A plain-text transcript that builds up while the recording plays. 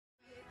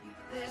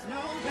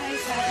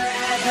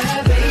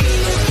Hey,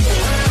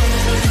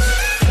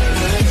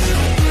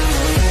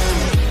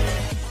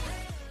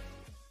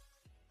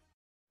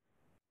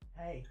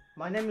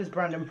 my name is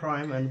Brandon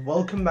Prime and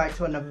welcome back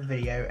to another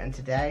video, and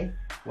today,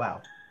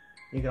 well,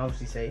 you can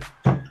obviously see,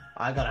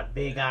 I got a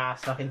big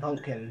ass fucking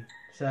pumpkin,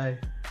 so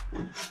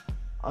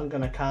I'm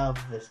gonna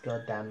carve this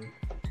goddamn,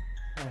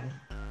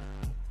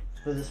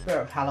 for the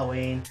spirit of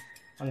Halloween,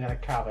 I'm gonna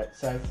carve it.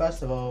 So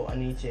first of all, I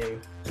need to,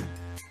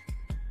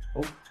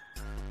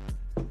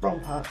 wrong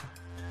part,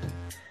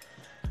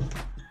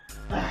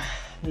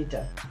 need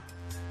to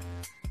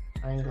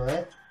angle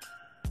it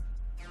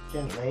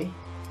gently.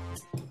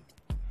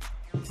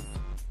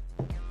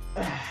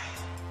 Yeah,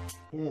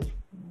 it's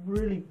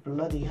really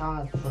bloody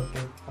hard for a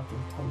big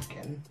fucking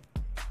pumpkin.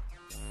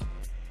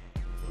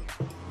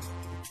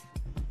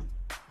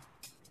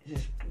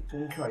 It's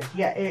just crazy.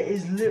 Yeah, it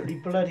is literally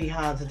bloody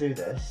hard to do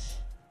this.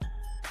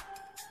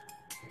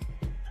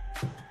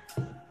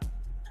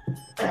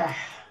 I'm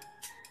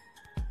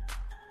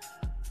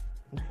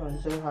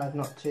trying so hard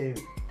not to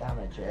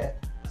damage it,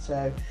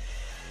 so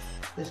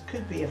this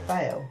could be a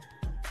fail.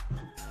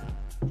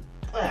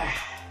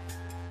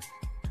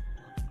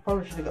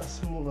 Probably should have got a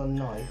smaller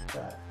knife,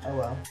 but oh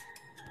well.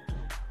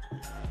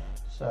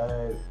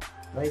 So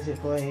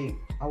basically,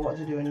 I want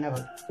to do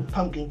another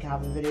pumpkin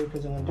carving video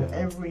because I'm going to do it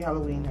every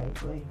Halloween,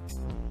 hopefully.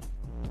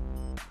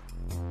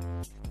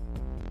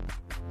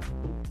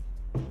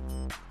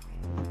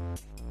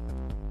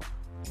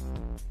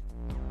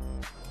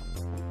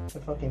 It's a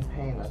fucking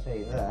pain, I'll tell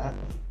you that.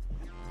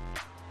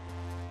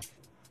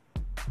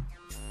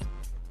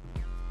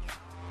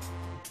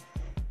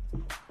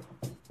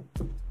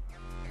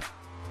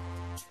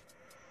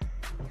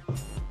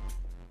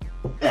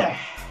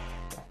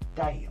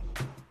 Damn.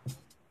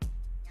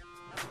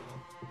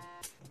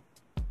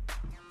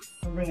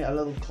 I'll bring it a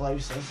little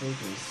closer so you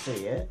can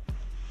see it.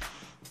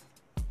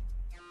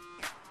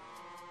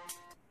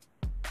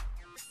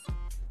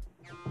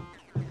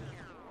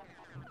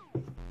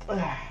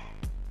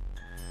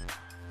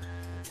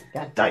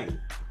 God damn.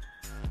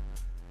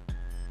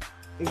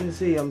 You can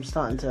see I'm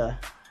starting to,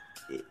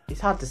 it's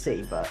hard to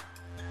see, but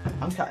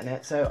I'm cutting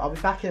it, so I'll be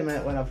back in a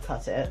minute when I've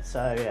cut it,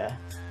 so yeah.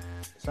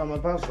 So I'm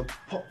about to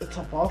pop the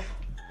top off.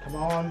 Come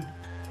on.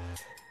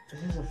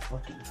 This is a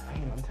fucking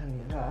pain, I'm telling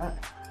you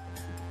that.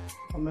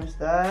 Almost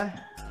there.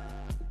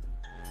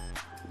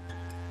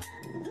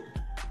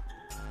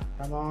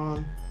 Come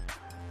on.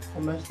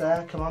 Almost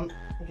there, come on.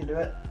 You can do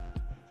it.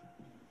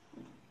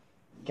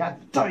 God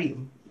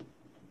damn.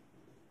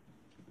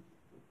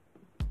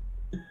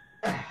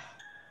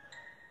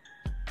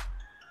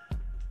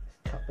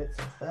 Cut bits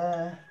off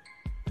there.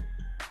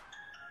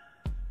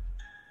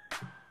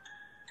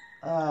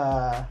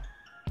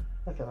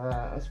 Look at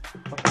that, that's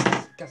fucking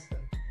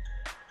disgusting.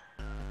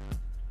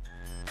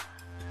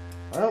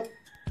 Well,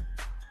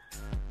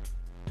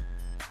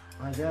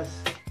 I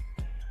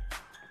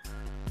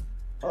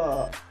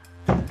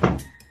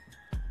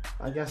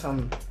guess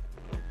I'm,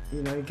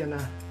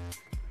 gonna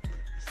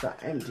start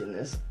emptying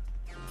this.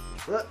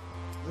 Look,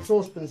 the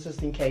saucepan's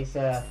just in case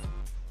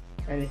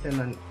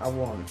anything I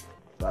want,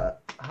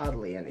 but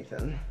hardly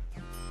anything.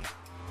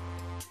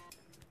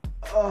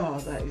 Oh,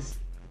 that is,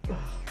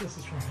 this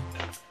is wrong.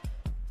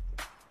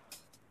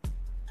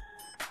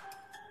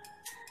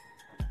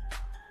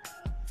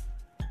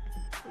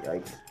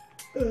 Yikes.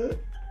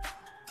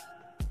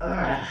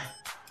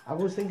 I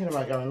was thinking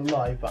about going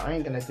live, but I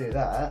ain't gonna do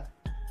that.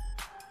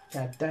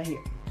 God damn. You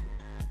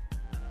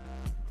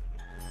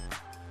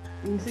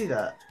can see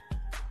that.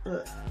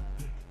 Look.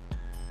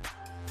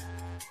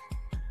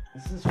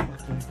 This is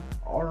fucking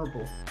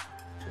horrible.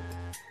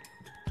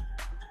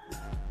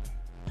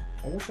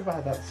 I wish I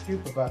had that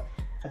scooper, but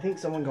I think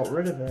someone got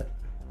rid of it.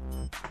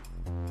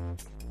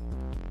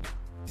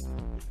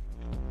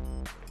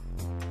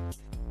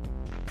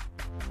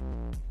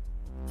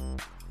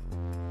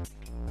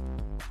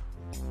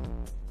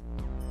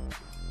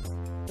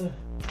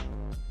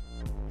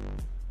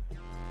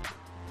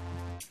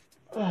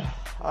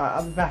 Alright,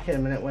 I'll be back in a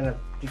minute when I've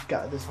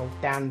gutted this whole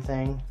damn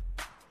thing.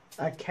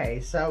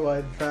 Okay, so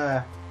I've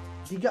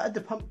degutted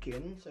the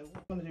pumpkin, so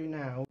what I'm going to do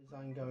now is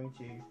I'm going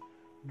to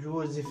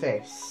draw the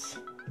face.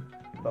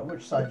 But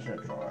which side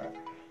should I draw it?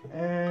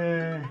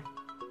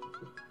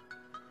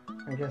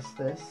 I guess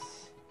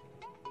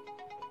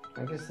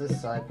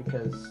this side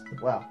because,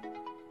 well,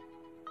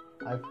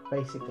 I've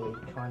basically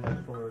kind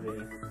of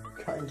already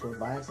cut into it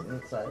by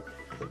accident, so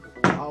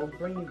I'll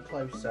bring you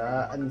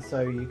closer and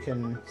so you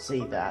can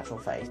see the actual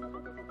face.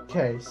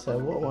 Okay, so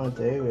what I want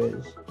to do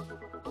is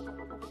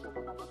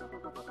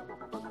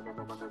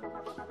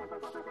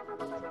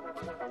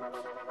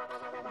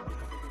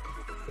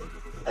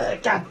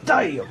God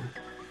damn!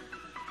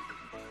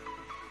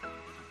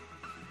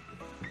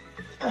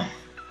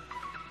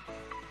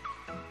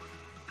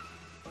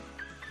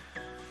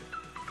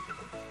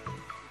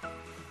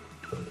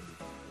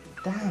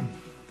 Damn,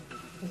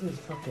 this is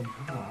fucking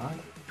hard.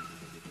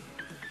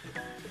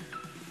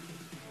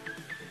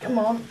 Come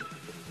on.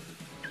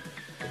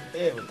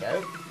 Here we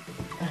go.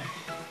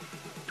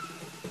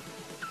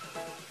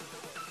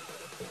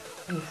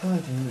 I'm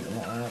trying to neaten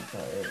it out,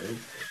 but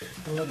it's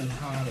bloody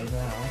hard as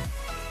well.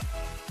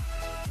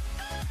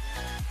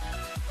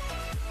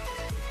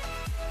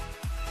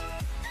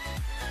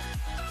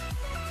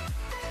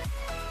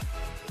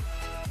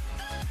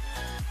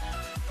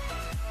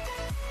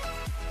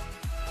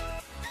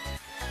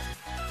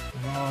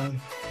 Come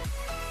on.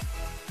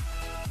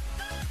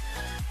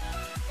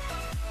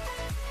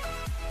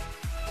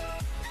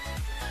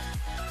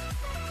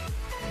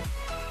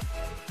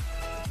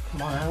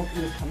 Come on out,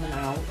 you're coming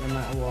out no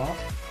matter what.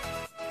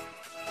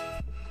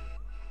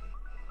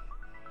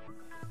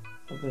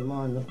 A bit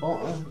more on the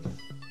bottom.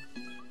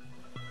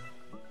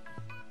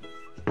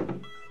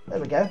 There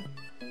we go.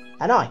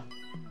 And I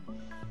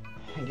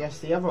guess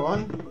the other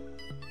one.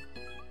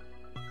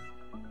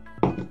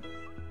 The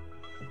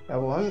other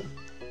one.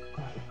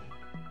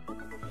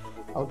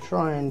 I'll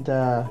try and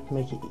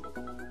make it.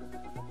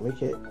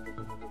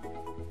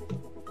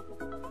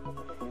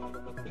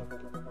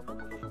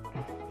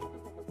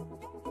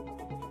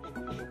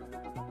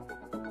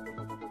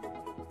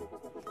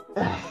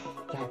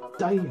 God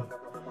damn.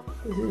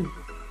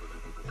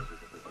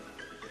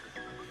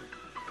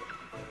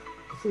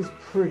 This is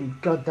pretty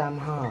goddamn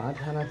hard,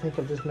 and I think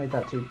I've just made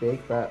that too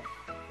big, but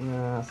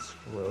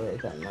screw it,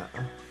 it doesn't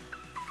matter.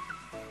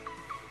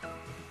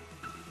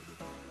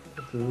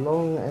 As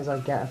long as I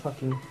get a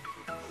fucking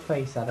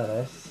face out of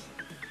this.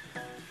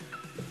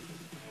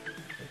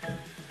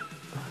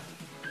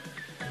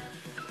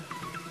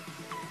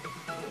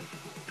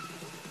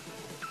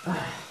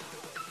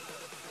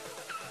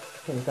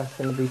 I think that's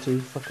gonna be too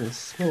fucking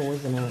small,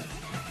 isn't it?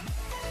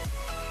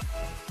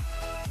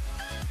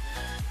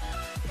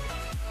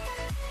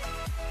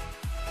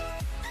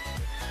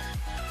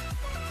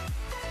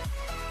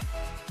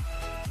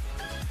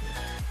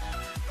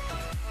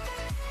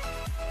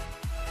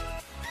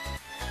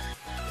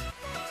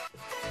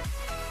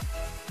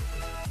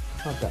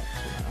 Okay.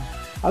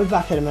 I'll be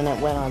back in a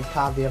minute when I've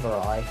carved the other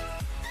eye.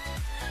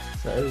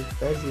 So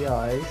there's the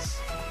eyes.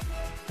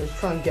 Let's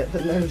try and get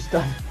the nose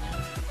done.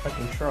 I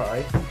can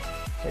try.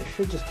 It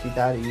should just be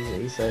that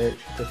easy, so it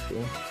should just be.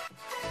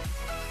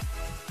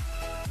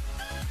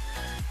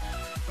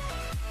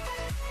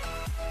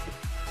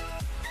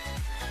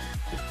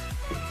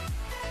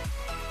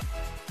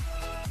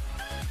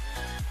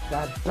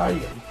 God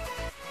damn!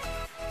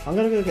 I'm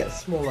gonna go get a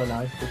smaller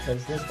knife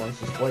because this one's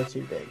just way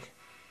too big.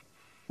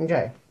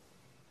 Okay,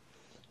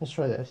 let's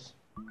try this.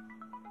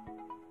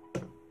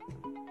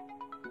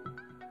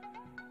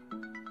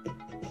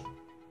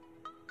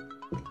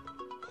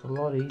 It's a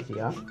lot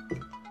easier.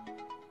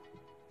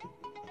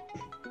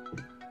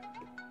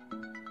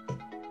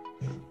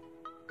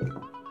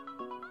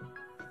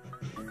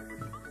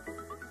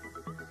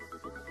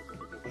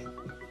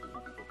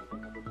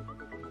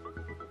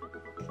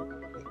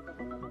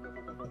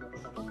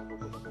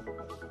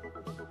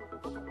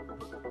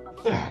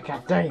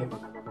 God damn.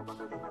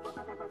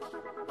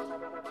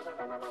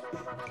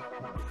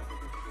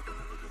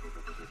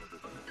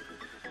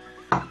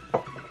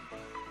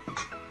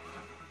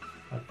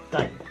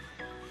 Dang.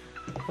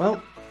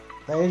 Well,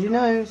 there's your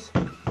nose.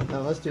 Now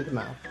let's do the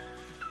mouth.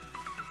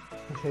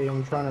 Okay,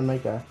 I'm trying to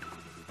make a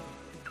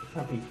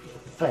happy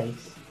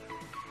face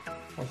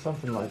or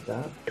something like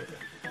that.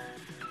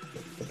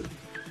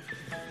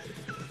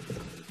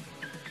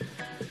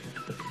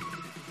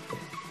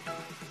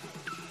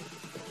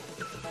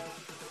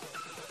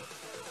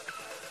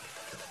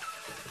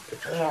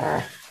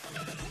 Ugh.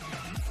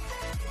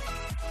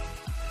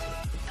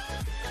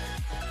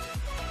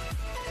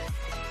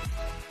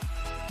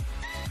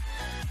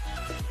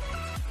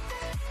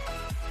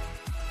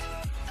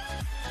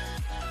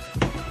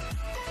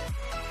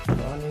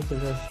 I need to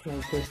just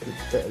make this a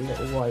bit a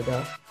little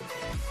wider.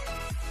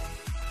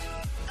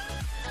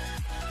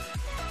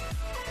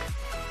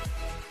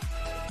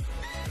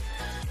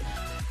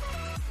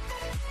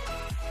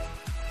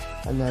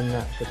 And then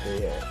that should be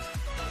it.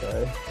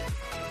 So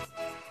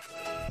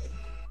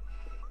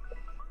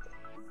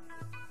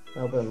a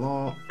little bit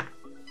more.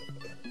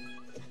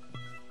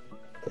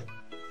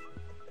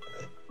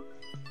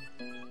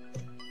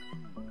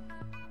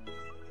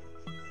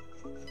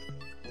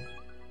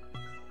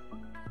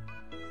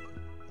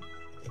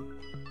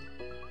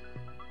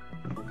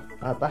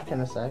 Back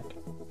in a sec.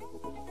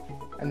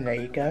 And there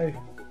you go.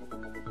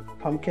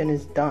 Pumpkin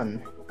is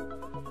done.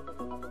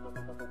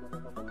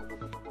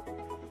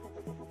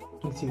 You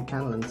can see the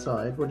candle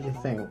inside. What do you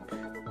think?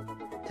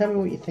 Tell me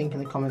what you think in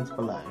the comments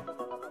below.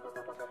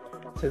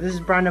 So this is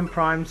Brandon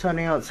Prime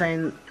signing out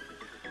saying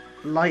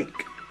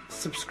like,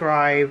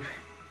 subscribe,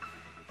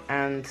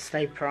 and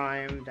stay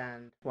primed,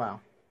 and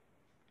well,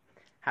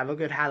 have a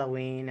good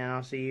Halloween, and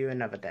I'll see you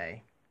another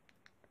day.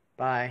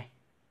 Bye.